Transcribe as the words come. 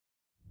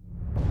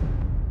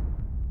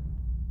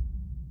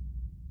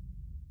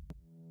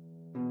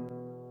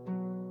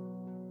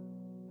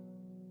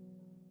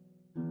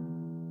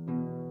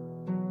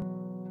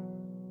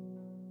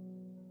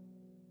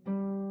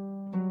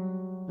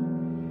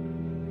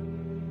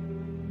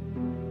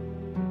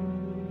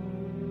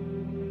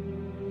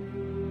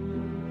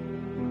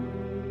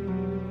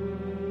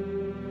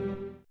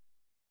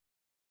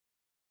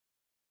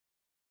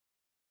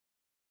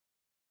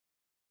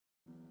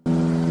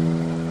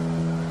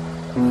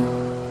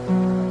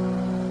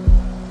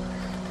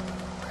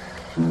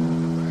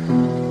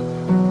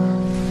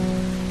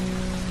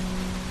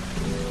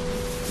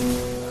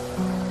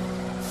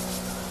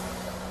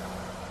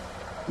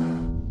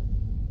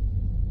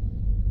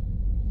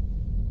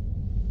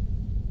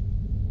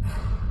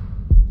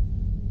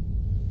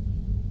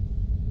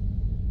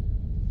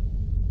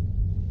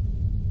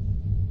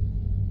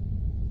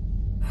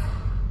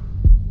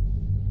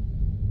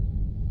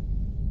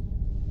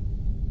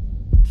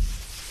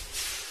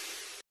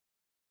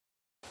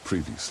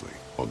Previously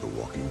on The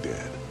Walking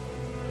Dead.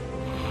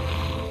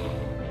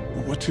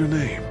 What's your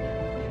name?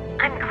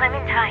 I'm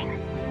Clementine.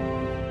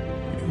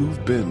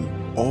 You've been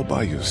all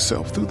by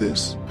yourself through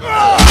this?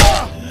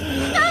 I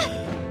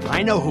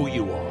know who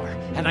you are,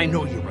 and I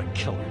know you're a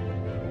killer.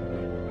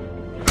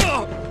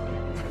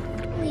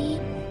 Lee,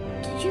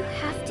 did you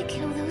have to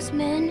kill those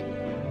men?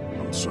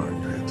 I'm sorry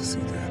you had to see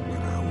that, but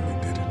I only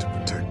did it to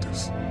protect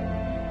us.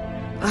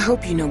 I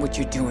hope you know what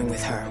you're doing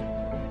with her.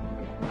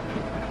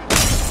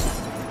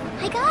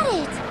 I got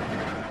it!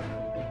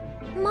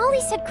 Molly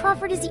said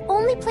Crawford is the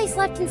only place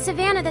left in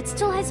Savannah that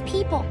still has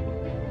people.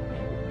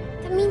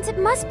 That means it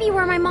must be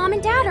where my mom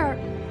and dad are.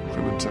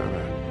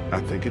 Clementine, I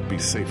think it'd be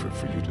safer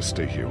for you to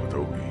stay here with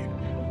Omid.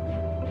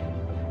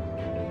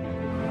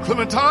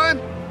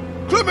 Clementine?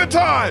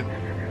 Clementine!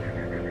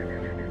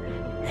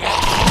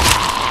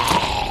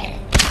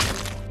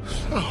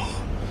 No.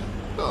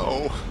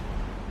 No.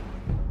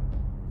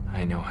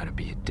 I know how to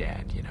be a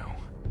dad, you know.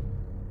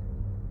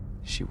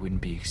 She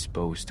wouldn't be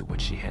exposed to what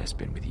she has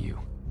been with you.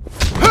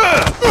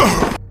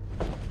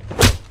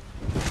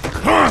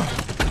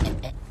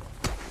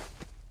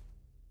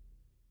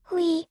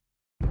 Lee,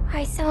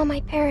 I saw my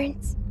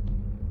parents.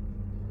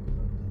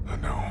 I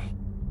know.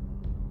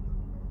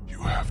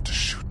 You have to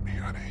shoot me,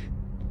 honey.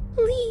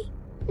 Lee,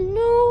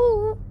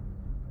 no.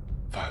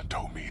 Find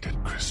Omid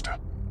and Krista.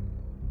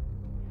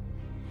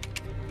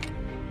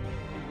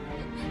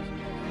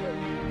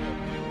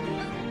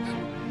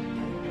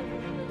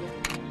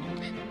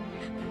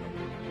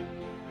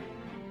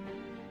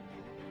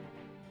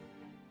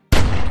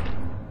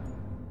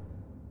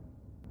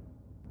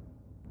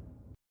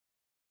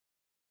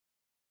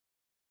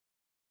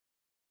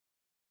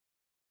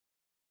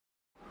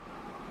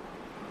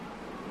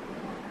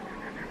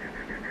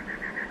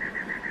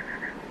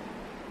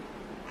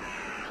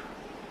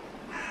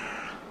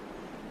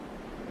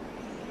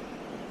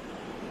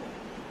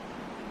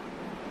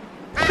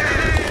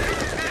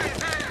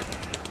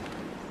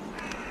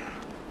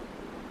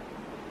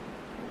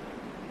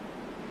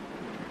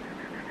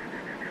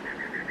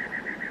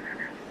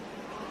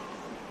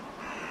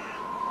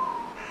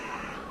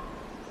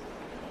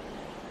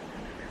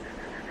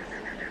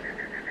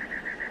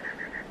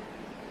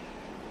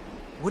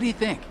 What do you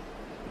think?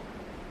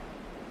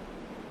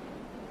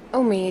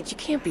 Omid, you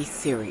can't be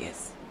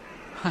serious.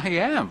 I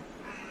am.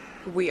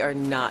 We are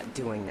not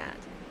doing that.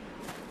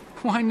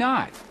 Why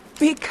not?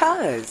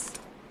 Because.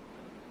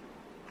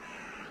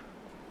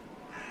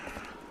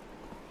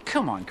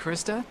 Come on,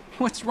 Krista.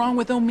 What's wrong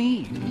with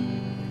Omid?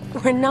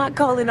 We're not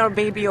calling our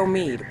baby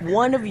Omid.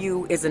 One of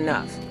you is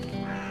enough.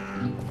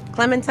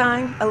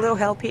 Clementine, a little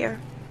help here?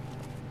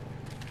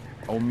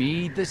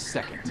 Omid the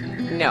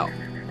second. No.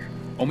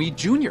 Omid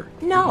Jr.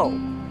 No.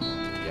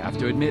 You have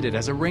to admit it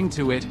has a ring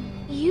to it.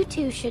 You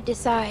two should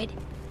decide.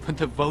 But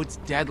the vote's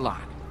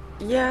deadlocked.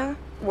 Yeah?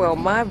 Well,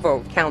 my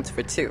vote counts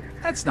for 2.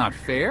 That's not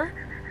fair.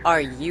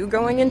 Are you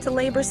going into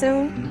labor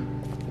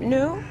soon?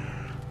 No?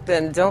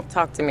 Then don't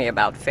talk to me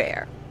about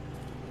fair.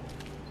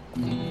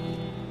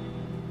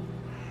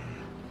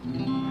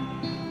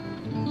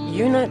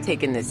 You're not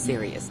taking this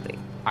seriously.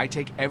 I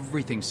take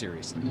everything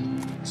seriously.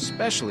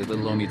 Especially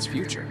little Omid's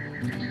future.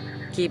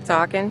 Keep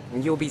talking,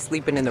 and you'll be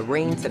sleeping in the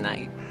rain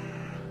tonight.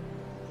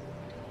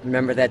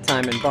 Remember that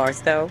time in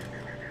Barstow?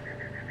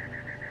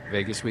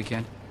 Vegas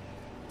weekend?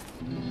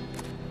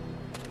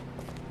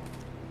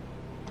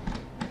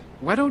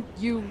 Why don't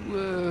you,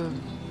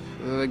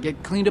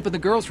 get cleaned up in the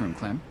girls' room,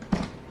 Clem?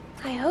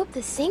 I hope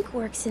the sink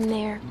works in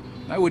there.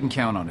 I wouldn't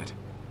count on it.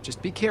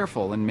 Just be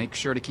careful and make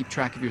sure to keep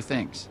track of your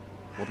things.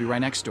 We'll be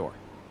right next door.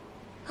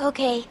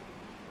 Okay.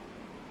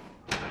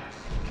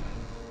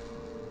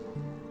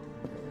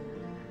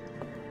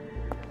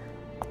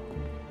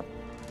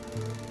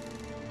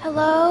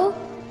 Hello?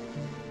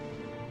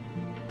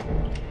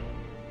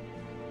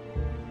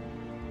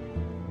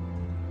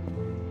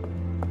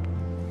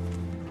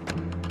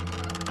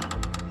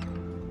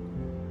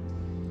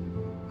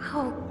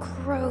 Oh,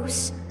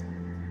 gross.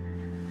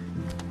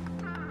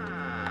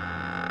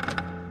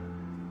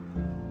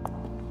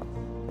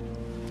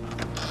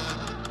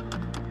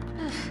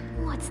 Ugh,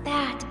 what's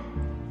that?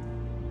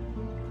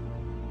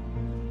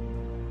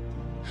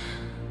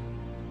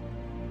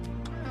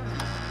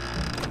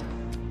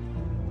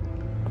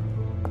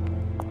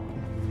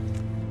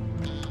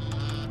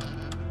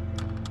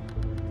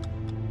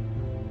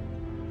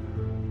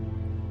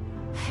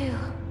 Phew.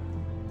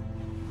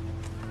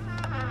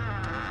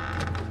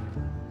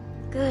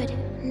 Good,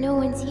 no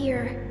one's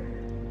here.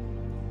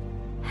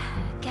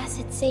 Guess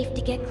it's safe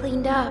to get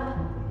cleaned up.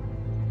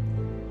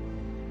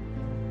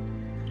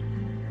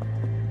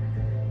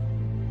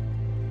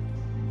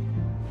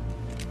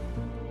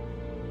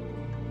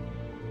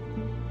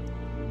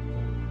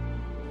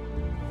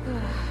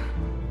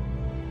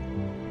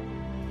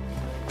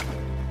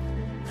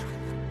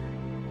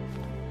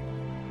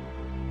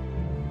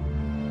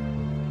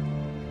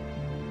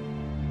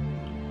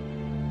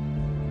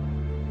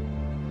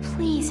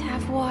 Please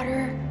have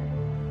water.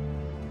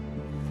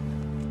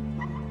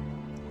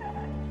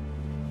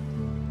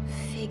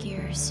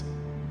 Figures.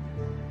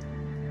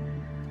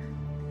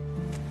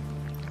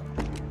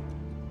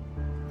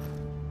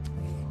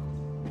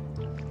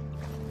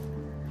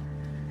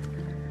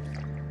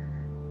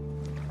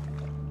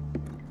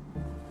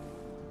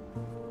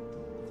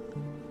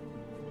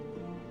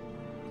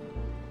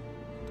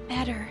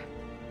 better.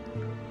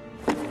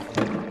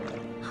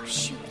 Oh,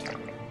 shoot.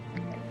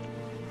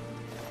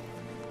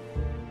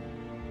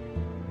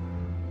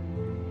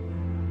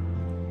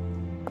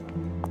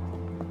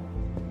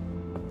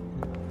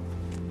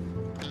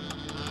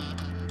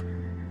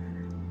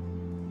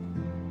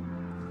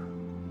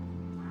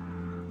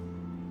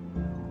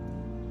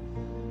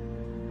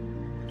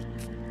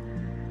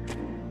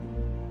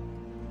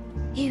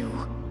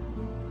 Ew.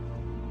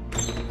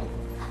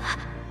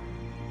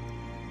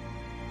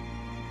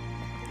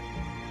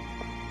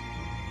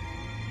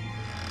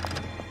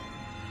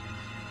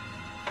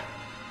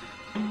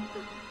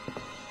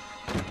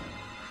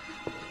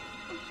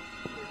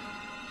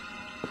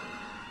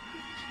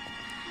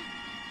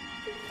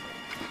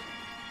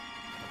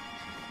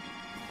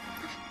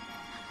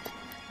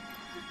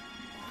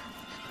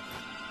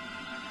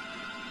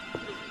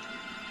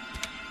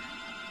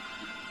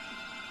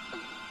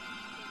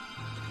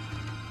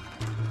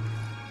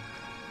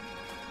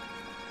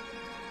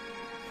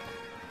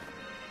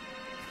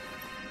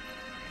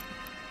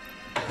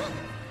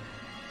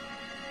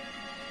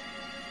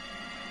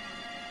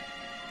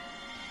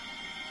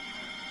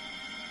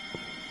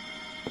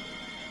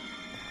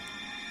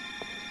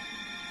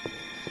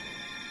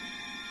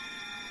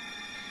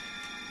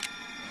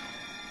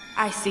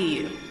 I see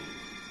you.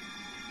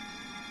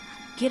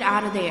 Get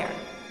out of there.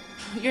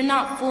 You're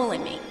not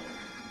fooling me.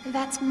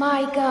 That's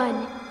my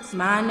gun. It's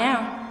mine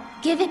now.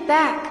 Give it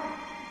back.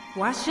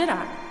 Why should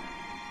I?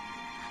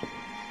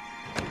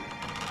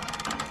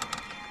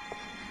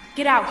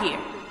 Get out here.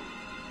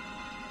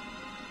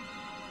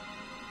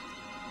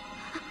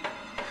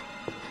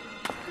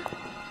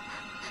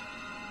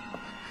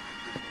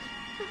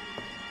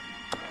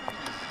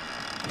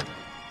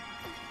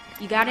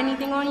 You got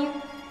anything on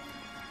you?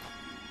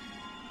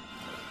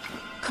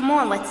 Come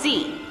on, let's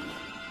see.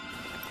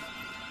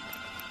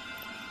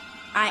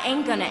 I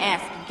ain't gonna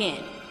ask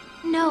again.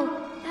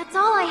 No, that's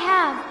all I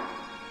have.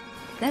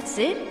 That's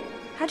it?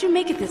 How'd you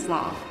make it this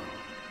long?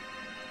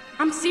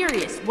 I'm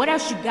serious. What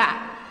else you got?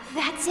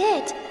 That's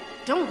it.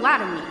 Don't lie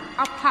to me.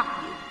 I'll pop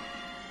you.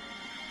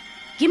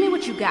 Give me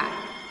what you got.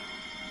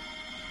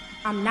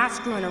 I'm not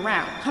screwing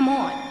around. Come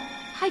on.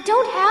 I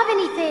don't have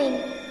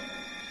anything.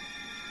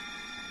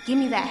 Give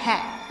me that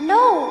hat.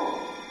 No.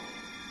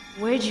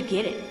 Where'd you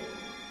get it?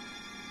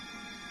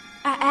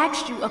 I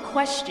asked you a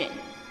question.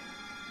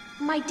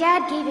 My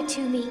dad gave it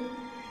to me.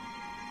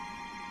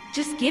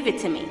 Just give it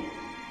to me.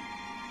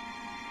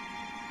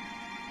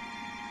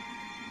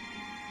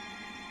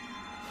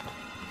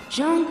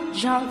 Junk,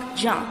 junk,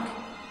 junk.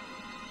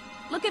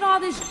 Look at all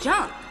this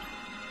junk.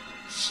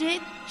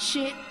 Shit,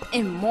 shit,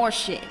 and more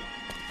shit.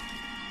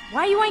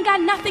 Why you ain't got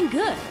nothing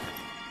good?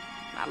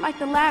 Not like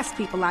the last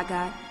people I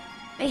got.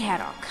 They had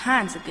all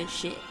kinds of good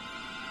shit.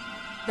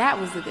 That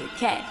was a good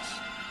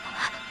catch.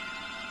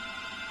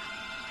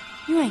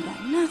 You ain't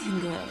got nothing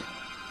good.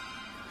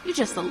 You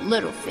just a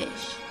little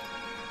fish.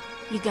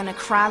 You gonna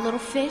cry, little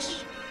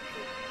fish?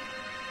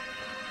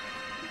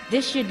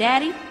 This your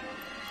daddy?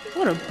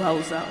 What a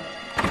bozo.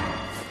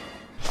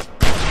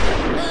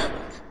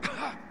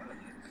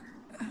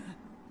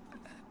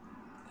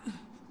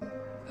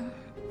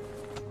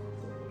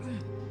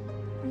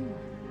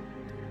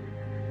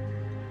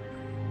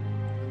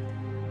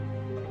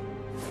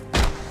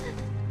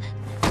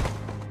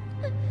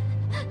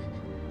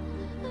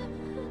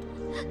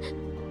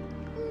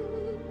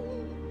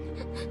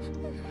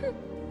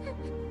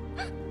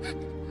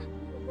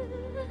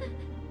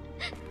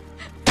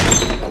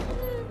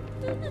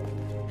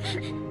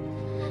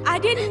 I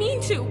didn't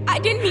mean to. I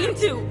didn't mean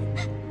to.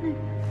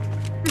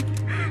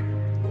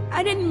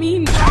 I didn't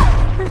mean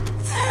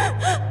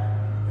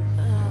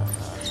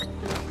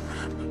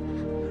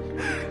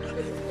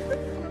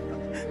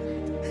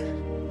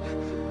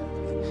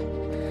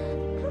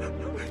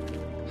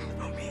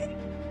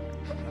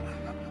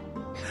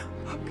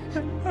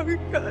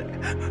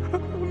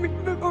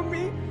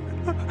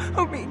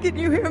Homie, can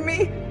you hear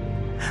me?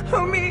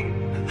 Homie.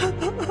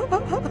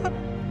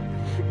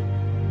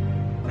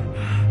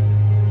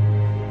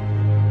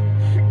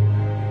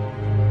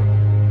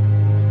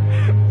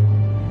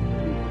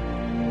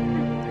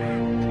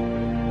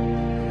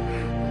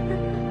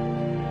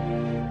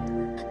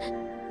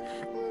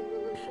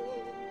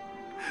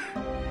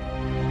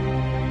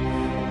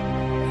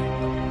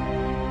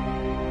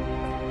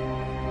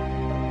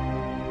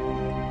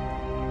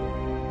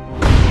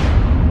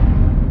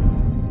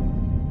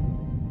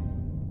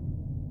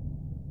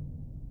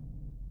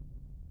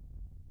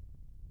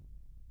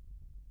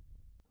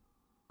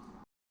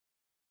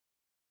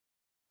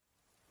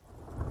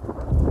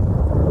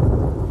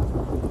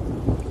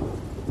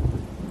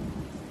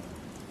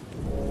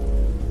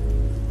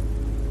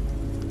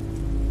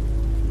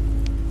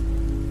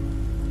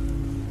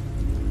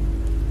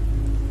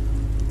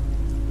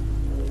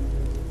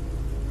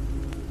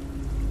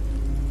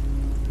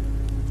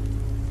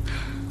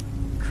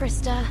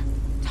 Krista,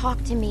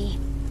 talk to me.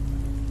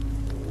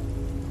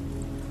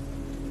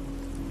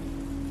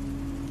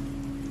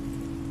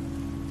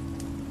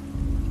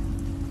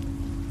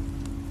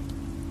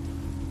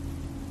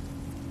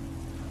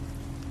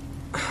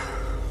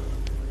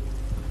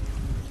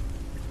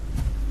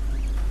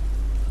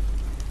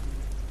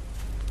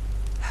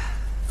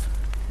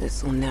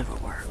 This will never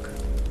work.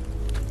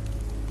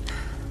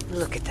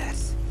 Look at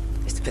this.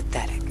 It's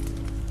pathetic.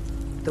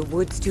 The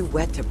wood's too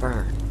wet to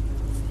burn.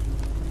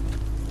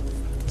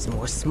 It's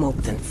more smoke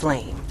than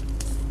flame.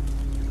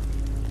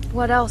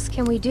 What else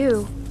can we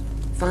do?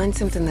 Find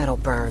something that'll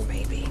burn,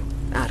 maybe.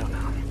 I don't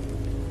know.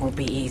 Won't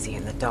be easy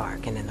in the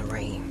dark and in the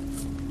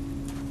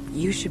rain.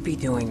 You should be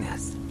doing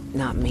this,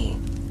 not me.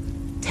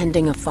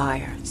 Tending a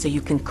fire so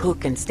you can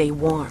cook and stay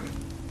warm.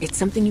 It's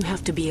something you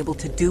have to be able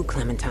to do,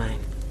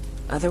 Clementine.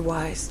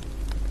 Otherwise...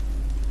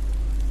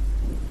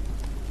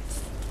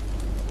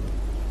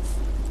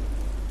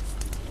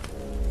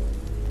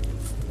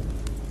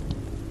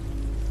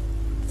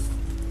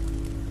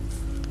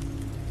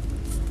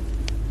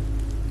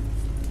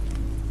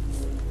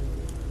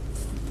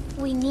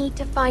 We need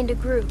to find a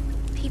group.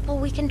 People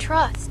we can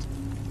trust.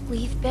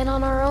 We've been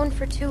on our own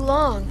for too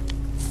long.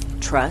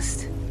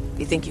 Trust?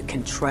 You think you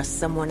can trust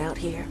someone out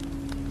here?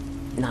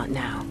 Not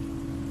now.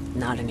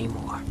 Not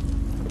anymore.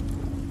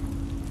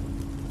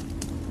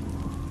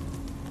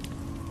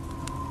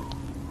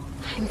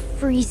 I'm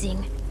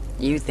freezing.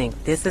 You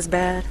think this is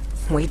bad?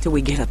 Wait till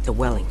we get up to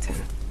Wellington.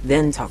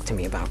 Then talk to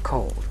me about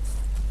cold.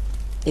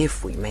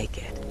 If we make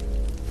it.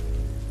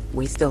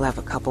 We still have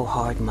a couple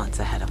hard months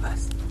ahead of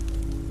us.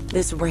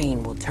 This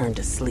rain will turn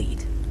to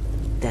sleet,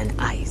 then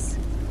ice,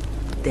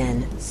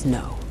 then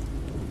snow.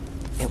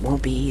 It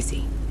won't be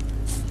easy.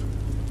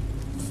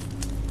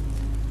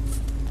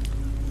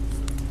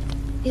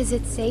 Is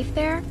it safe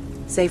there?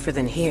 Safer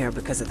than here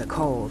because of the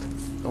cold,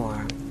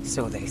 or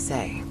so they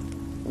say.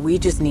 We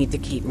just need to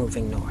keep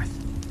moving north.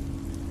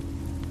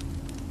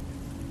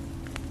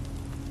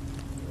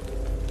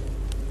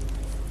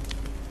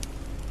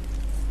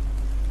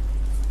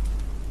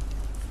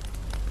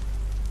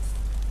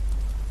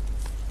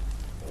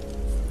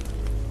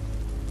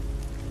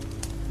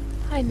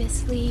 I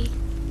miss Lee.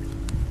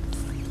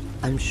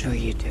 I'm sure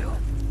you do.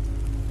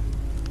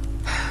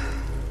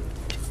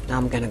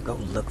 I'm gonna go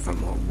look for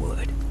more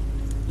wood.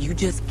 You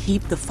just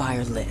keep the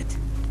fire lit.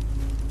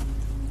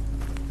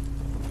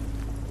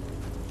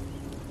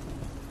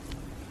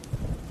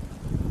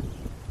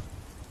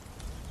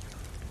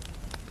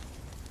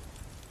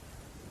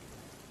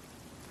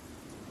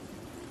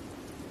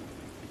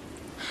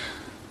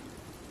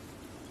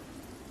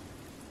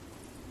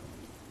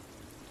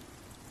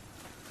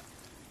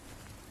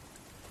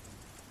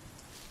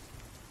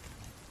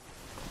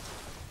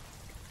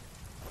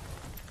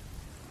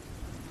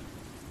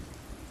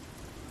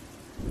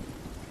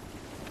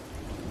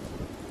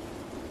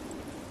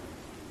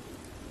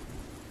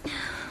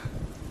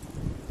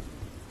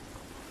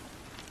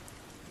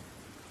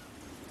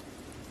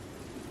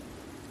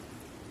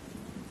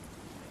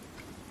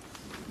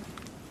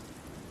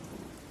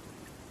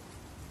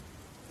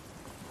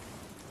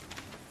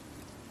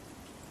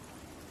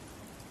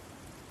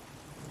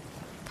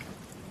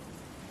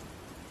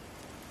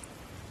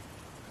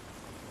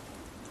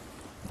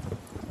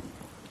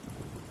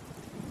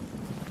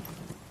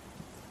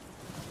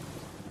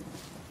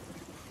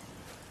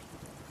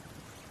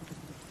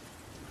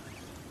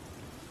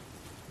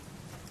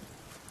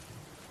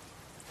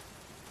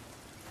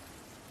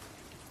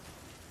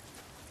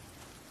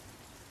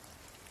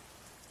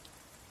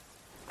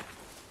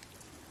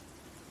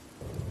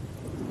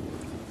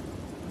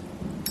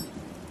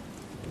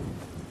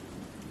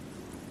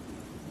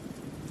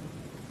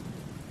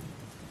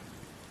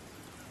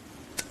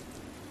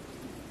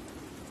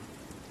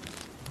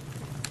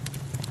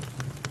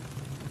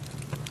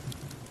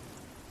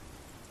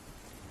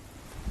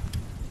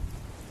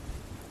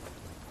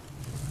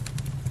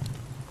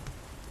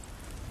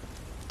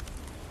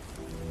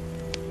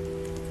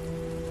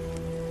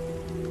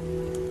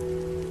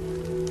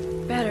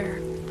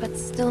 Better, but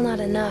still not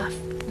enough.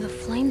 The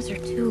flames are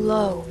too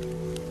low.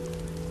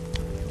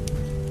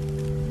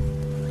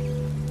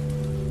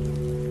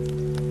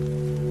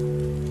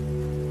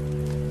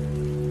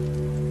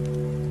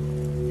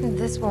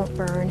 This won't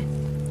burn.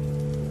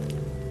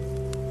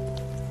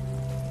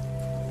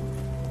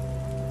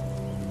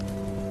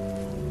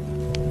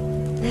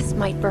 This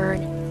might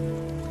burn.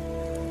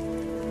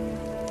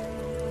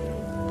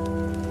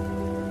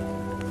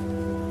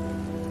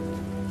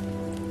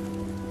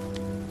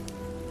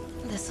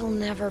 This'll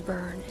never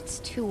burn. It's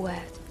too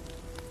wet.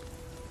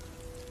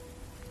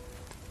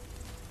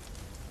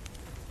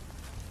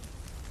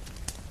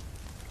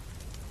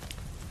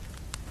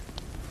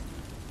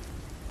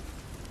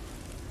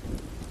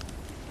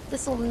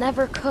 This'll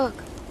never cook.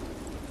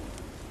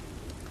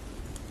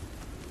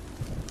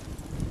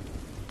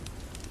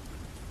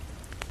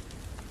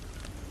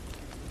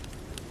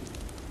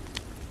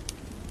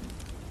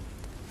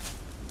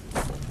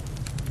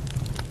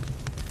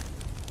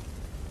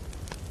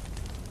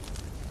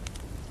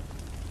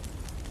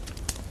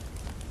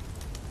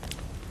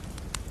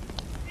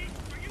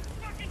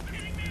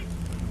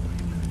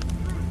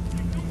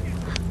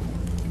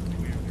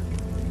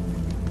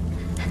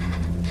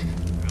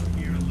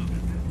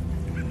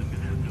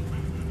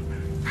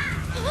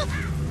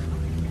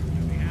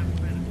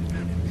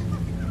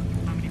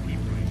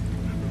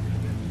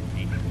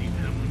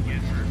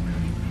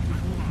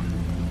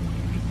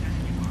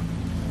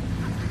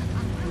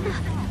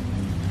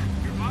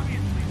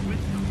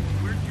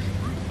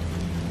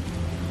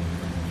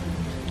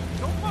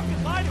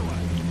 fucking lie to us.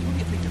 Who do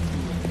you think you're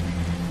fooling?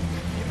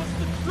 Give us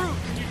the truth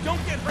and you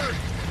don't get hurt.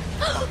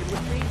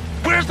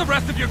 Where's the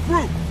rest of your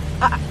group?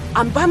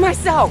 I'm by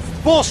myself.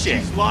 Bullshit.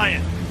 She's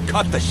lying.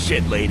 Cut the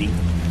shit, lady.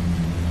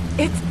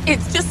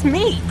 It's just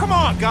me. Come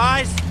on,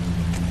 guys.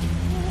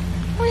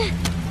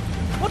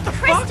 What the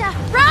fuck? Krista,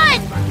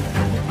 run!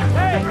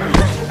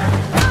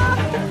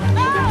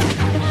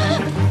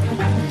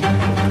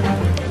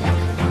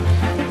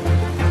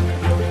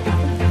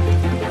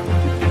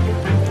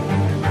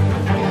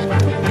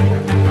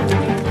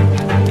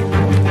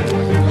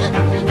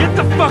 Get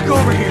the fuck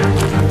over here!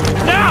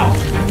 Now!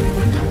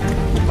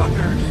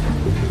 Fucker.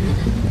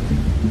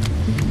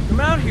 Come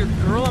out here,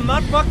 girl. I'm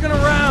not fucking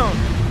around.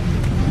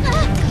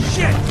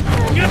 Shit!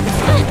 Get the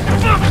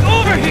fuck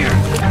over here!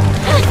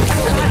 God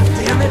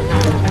damn it!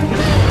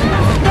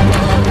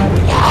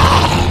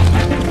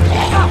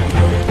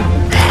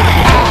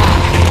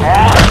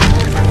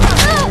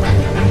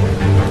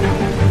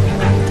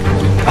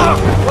 Oh,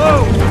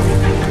 whoa!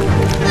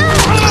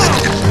 Oh,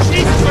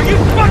 Jesus, are you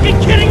fucking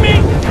kidding me?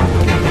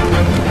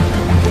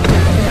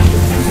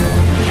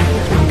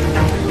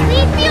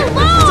 Leave me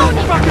alone! Stop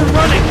fucking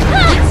running!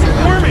 Quit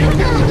squirming!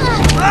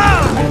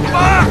 Ah!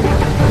 Fuck!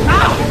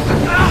 Ah!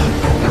 Ah!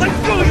 Let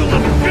go, you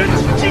little bitch!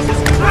 Jesus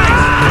Christ!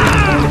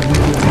 Ah!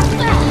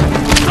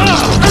 Ah!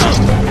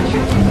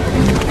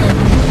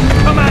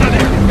 Come out of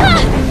there!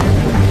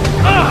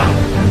 Ah!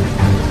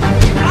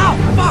 Ow!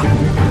 Fuck!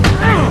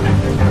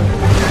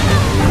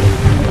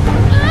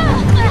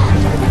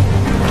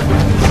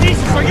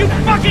 Jesus, are you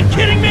fucking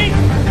kidding me?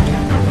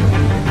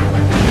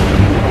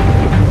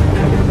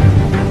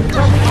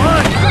 Come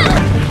on!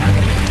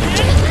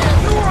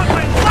 You were on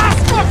my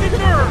last fucking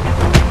nerve!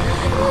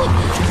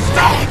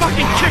 Stop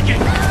fucking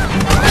kicking!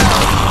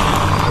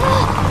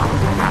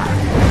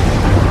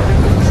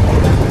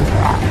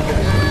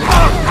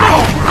 Oh, no!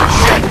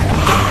 Shit!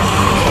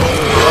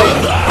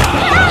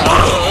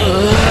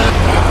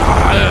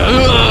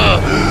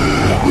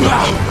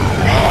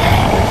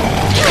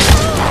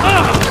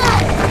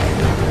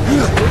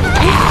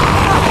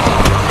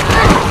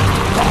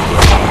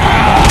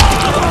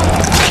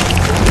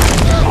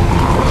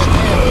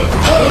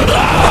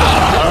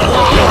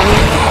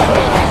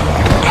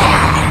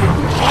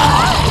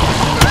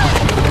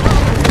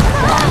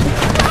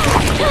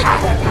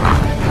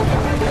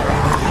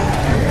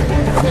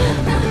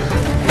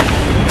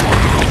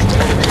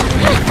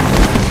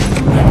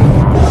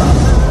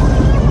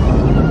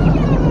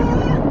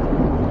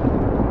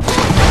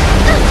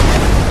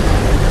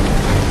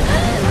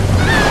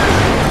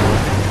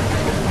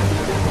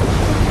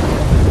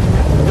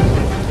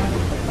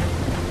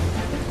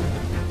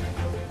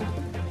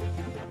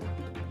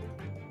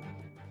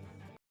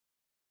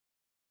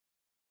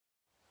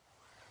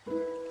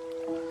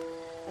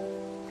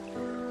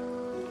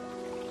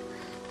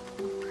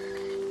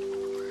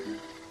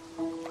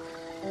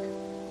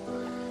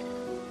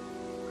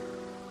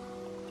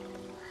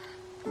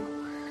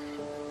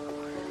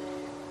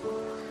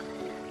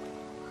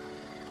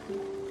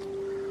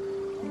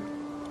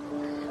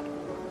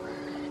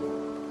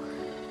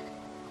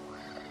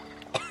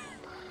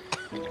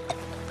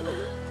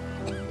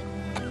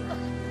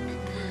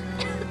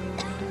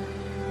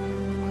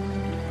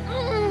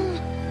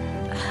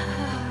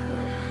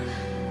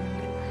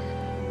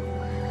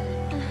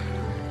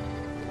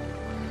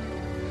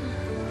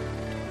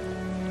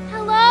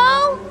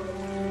 Hello?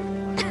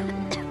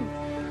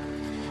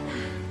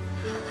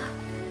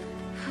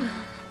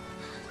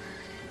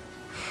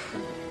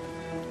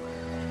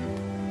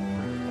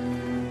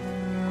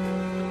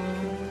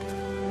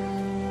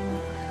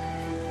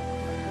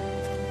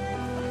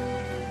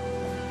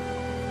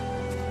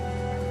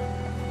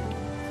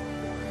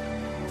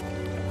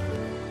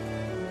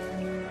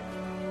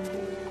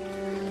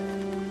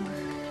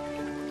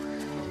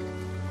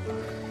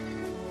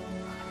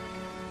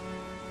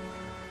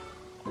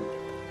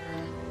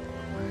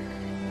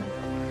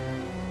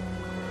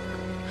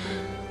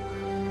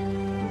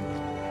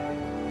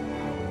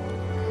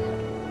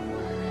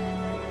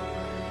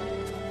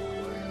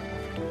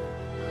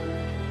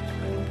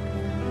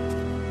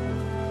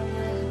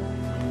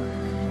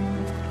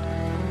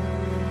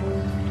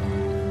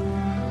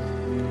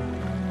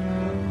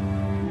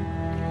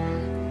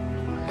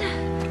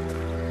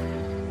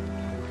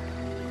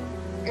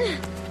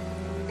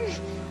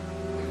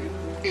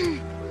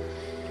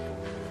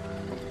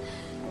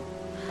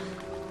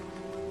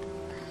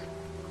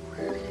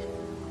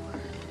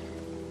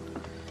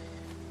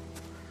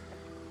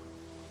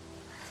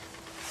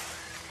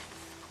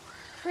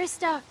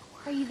 Krista,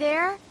 are you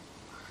there?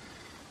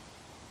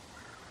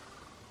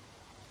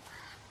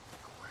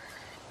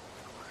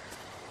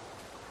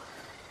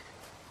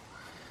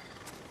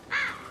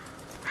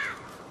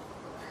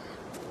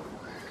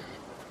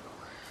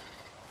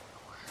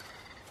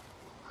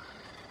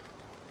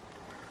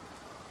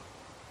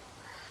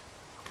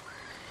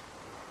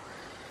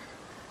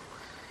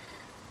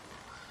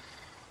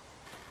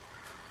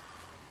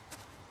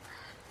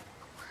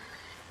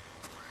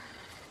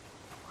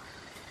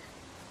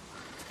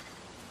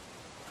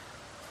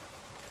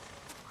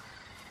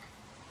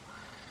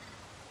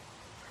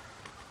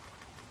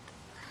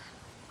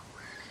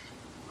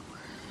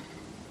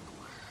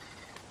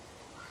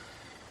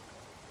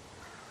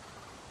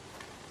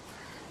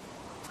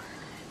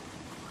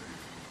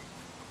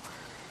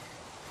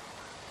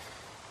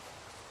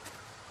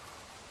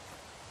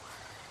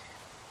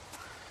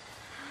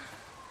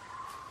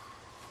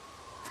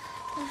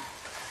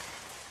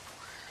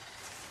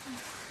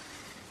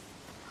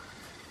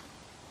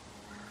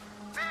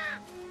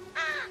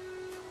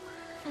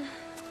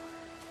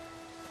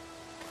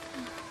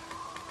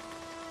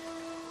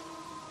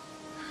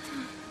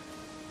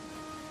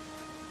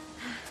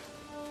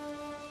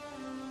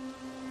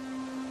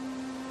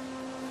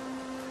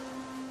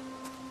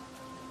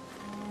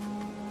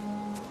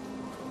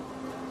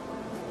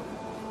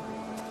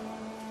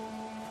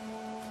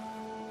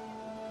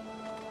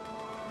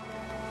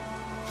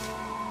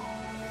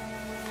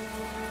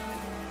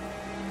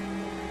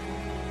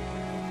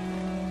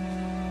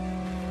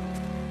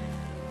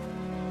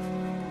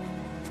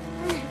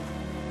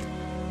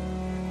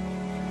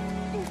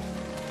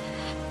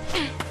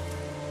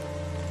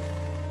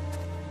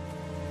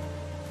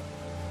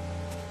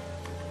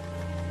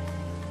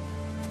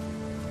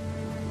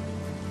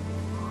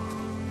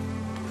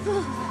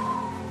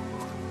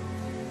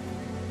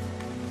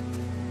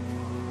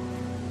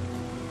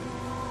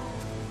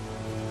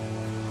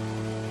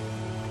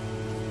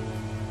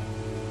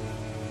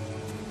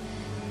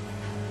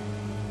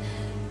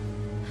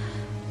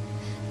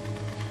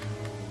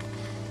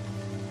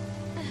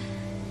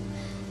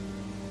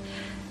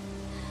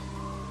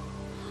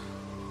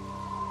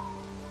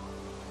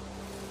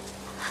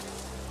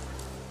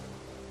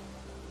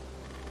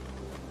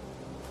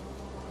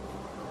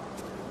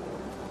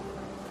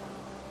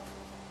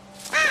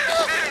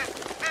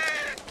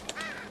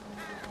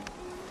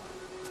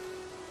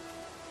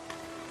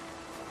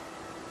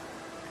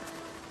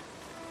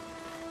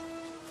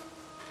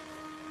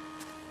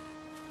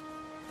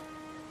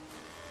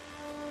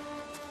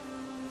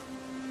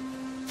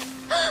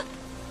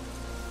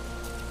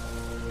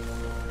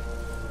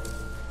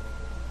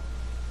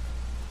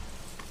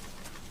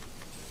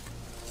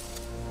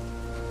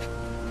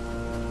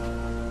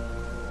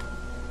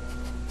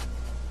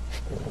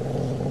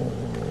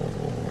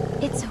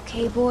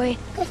 okay, boy.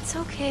 It's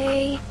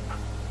okay.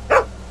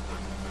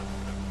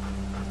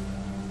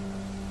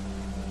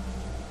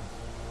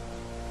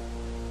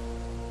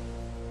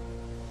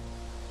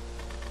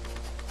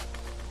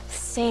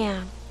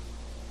 Sam.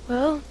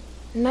 Well,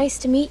 nice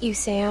to meet you,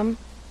 Sam.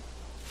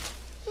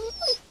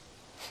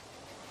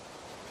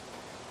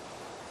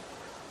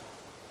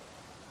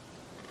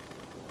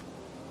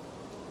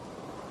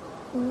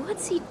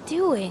 What's he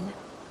doing?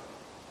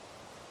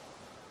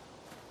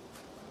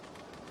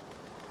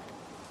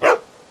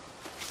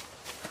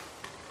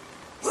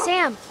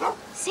 Sam!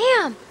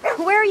 Sam!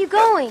 Where are you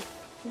going?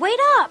 Wait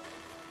up!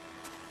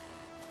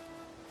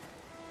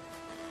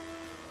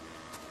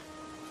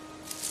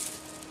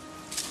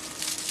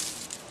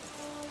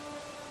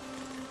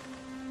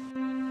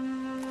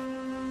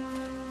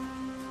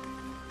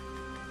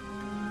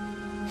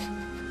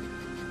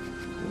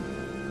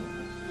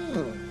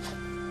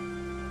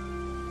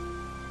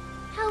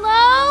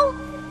 Hello?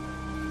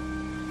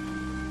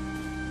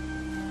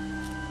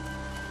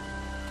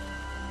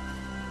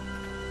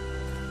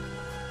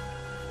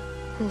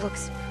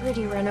 Looks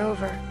pretty run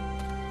over,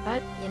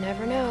 but you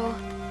never know.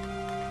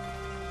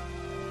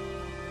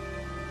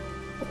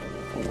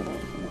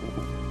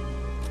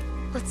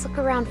 Let's look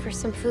around for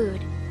some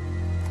food.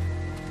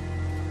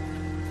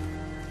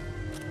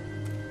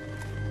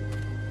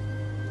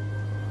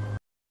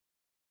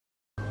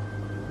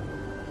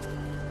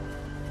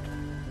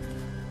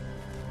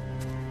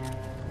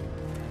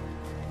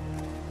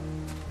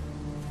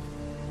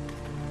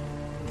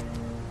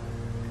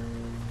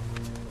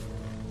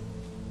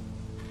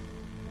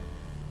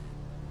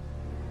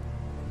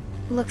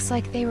 Looks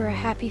like they were a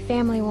happy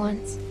family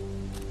once.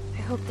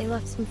 I hope they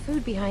left some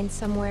food behind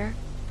somewhere.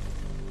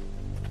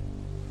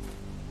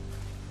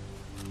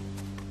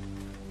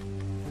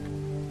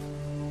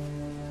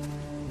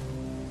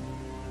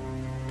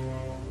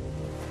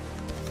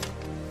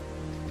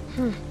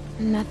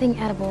 Nothing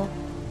edible.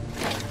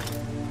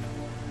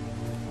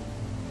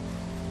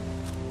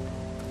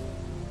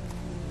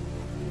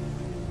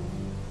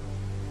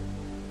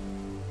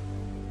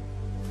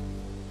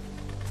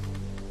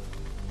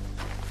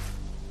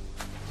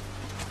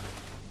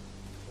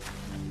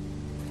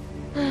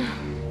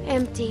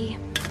 Empty.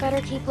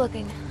 Better keep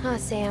looking, huh,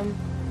 Sam?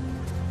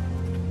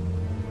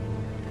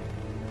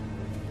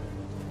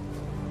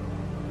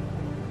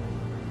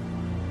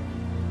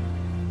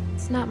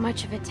 It's not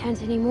much of a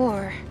tent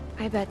anymore.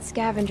 I bet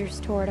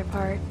scavengers tore it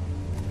apart.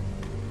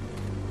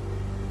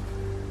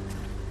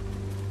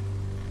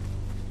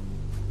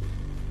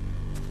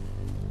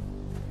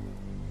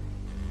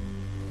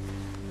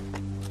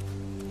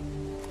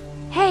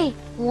 Hey,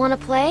 wanna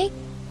play?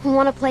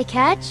 Wanna play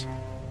catch?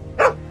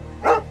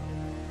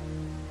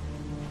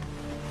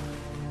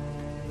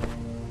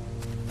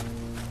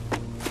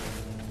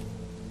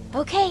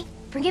 Okay,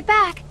 bring it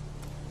back.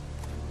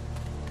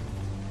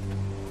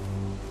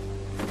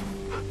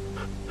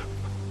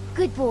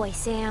 Good boy,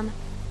 Sam.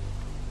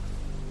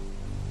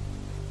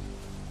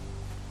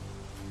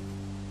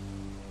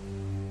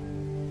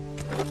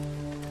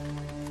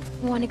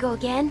 Want to go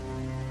again?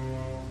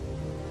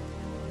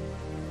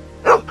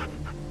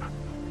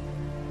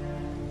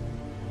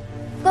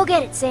 Go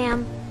get it,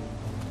 Sam.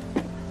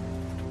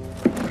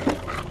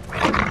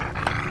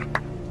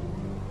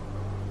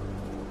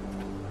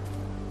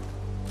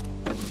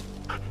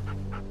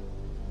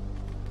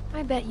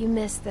 I bet you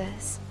miss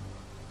this.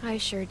 I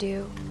sure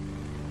do.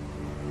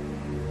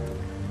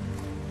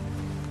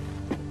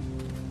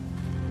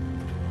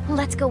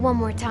 Let's go one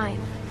more time.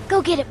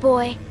 Go get it,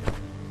 boy.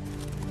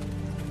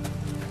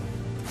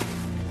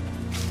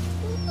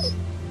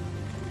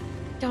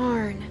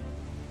 Darn.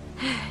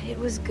 It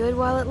was good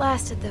while it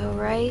lasted, though,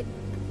 right?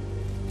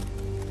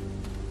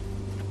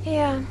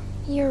 Yeah,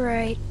 you're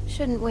right.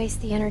 Shouldn't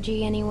waste the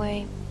energy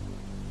anyway.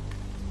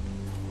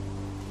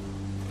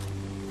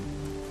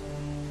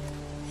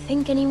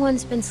 Think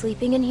anyone's been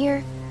sleeping in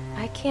here?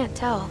 I can't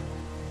tell.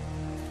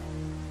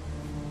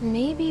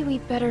 Maybe we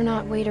better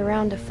not wait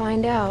around to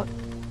find out.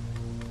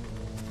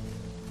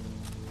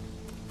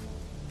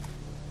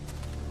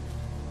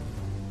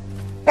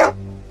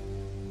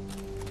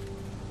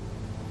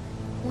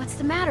 What's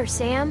the matter,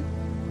 Sam?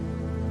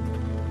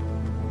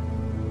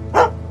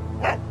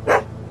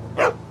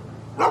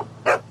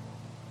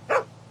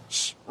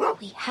 Shh!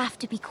 We have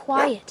to be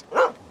quiet.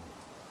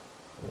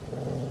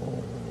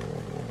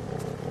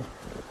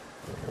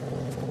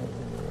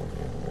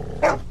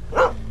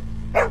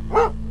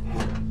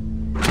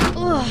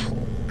 Ugh,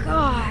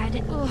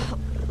 God. Ugh.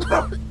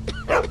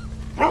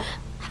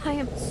 I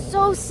am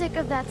so sick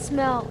of that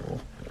smell.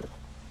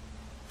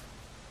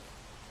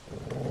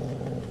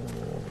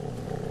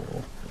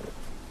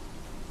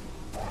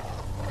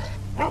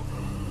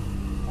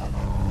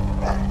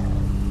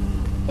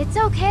 It's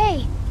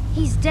okay.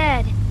 He's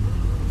dead.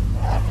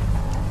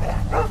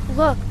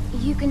 Look,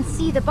 you can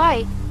see the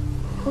bite.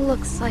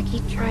 Looks like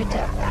he tried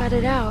to cut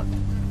it out.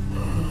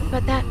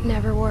 But that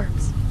never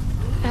works.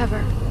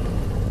 Ever.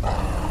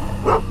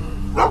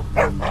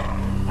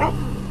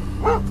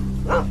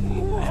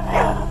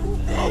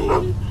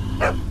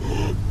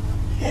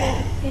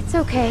 It's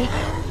okay.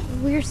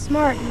 We're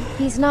smart, and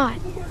he's not.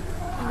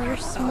 We're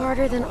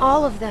smarter than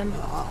all of them.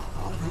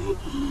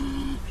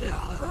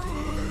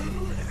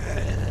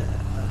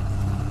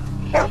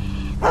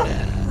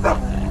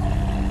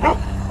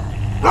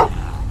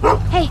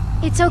 Hey,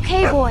 it's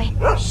okay, boy.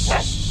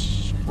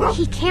 Shh.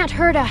 He can't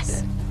hurt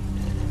us.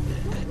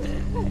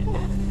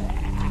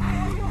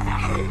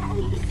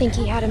 Think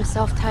he had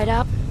himself tied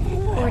up?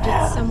 Or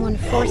did someone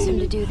force him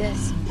to do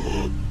this?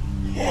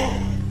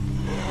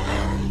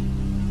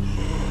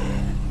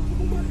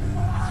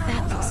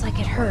 That looks like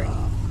it hurt.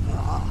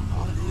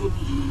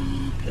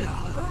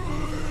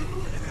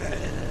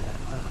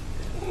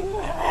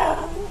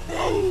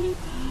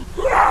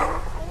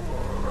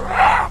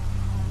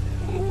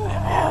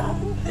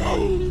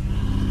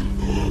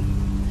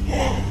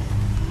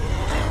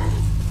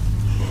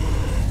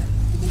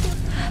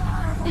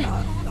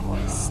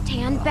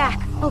 Stand back,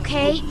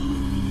 okay?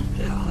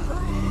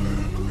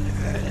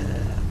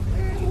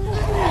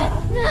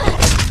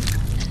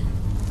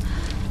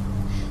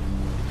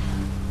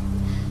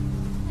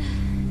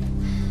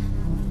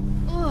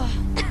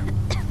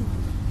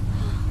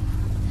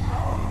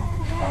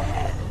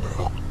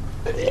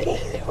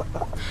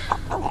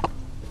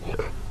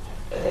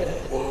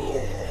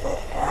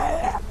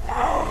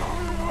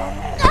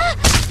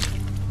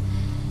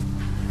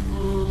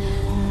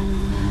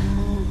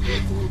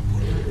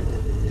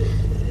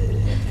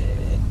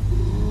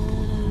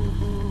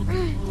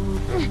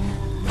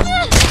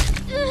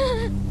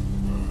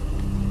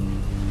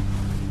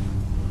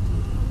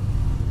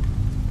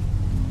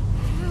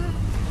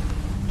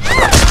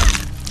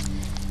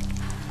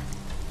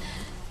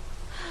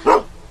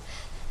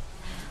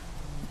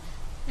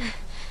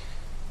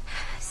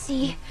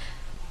 See,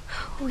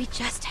 we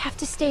just have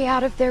to stay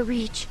out of their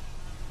reach.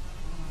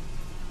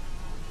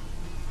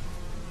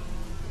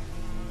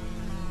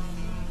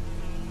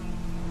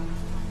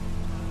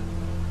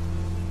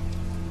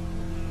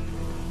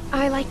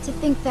 I like to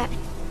think that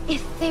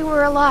if they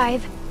were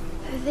alive,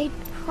 they'd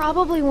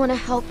probably want to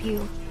help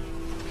you.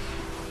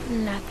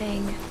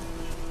 Nothing.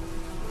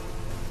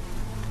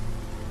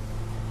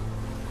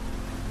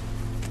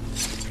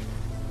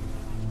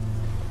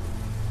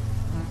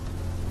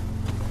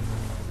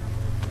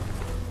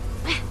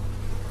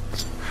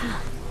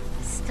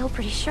 Still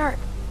pretty sharp.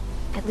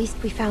 At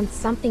least we found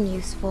something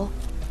useful.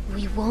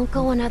 We won't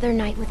go another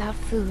night without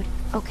food,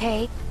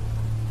 okay?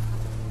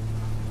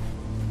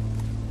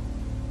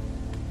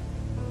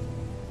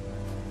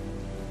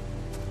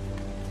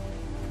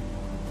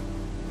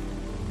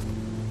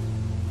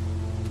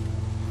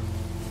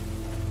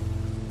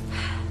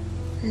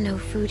 No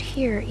food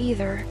here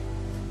either.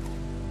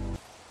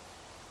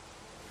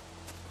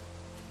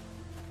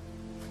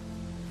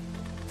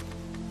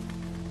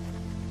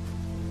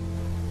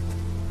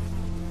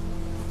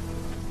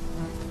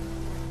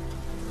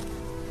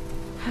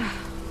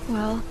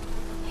 Well,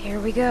 here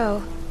we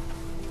go.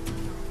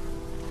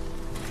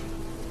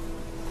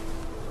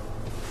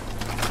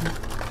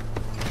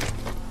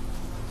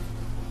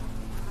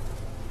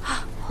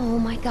 Oh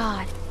my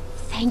god,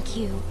 thank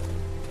you.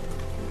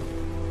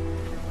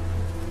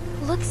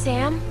 Look,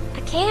 Sam,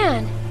 a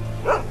can.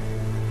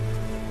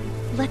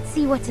 Let's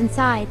see what's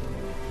inside.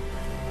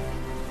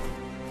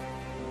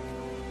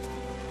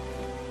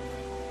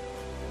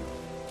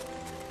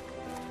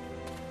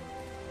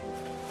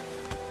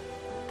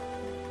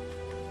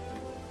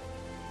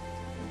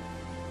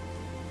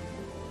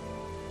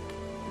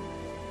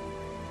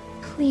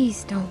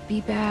 Please don't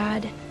be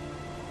bad.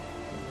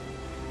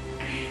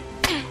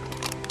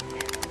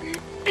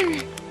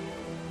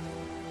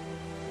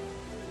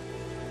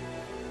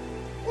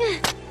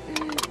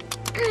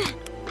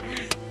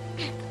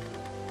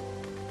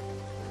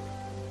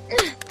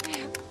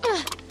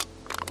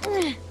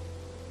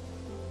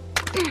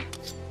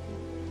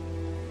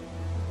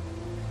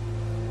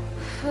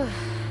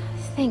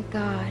 Thank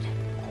God.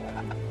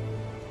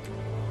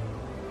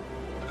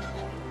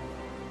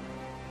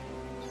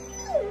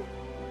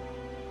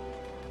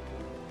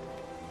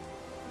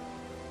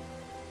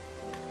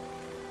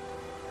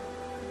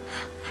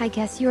 I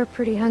guess you're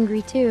pretty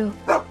hungry too.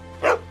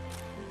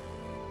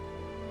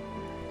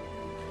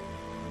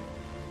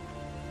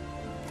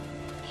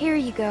 Here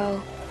you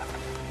go.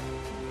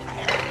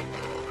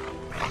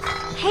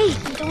 Hey,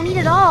 don't eat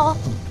it all.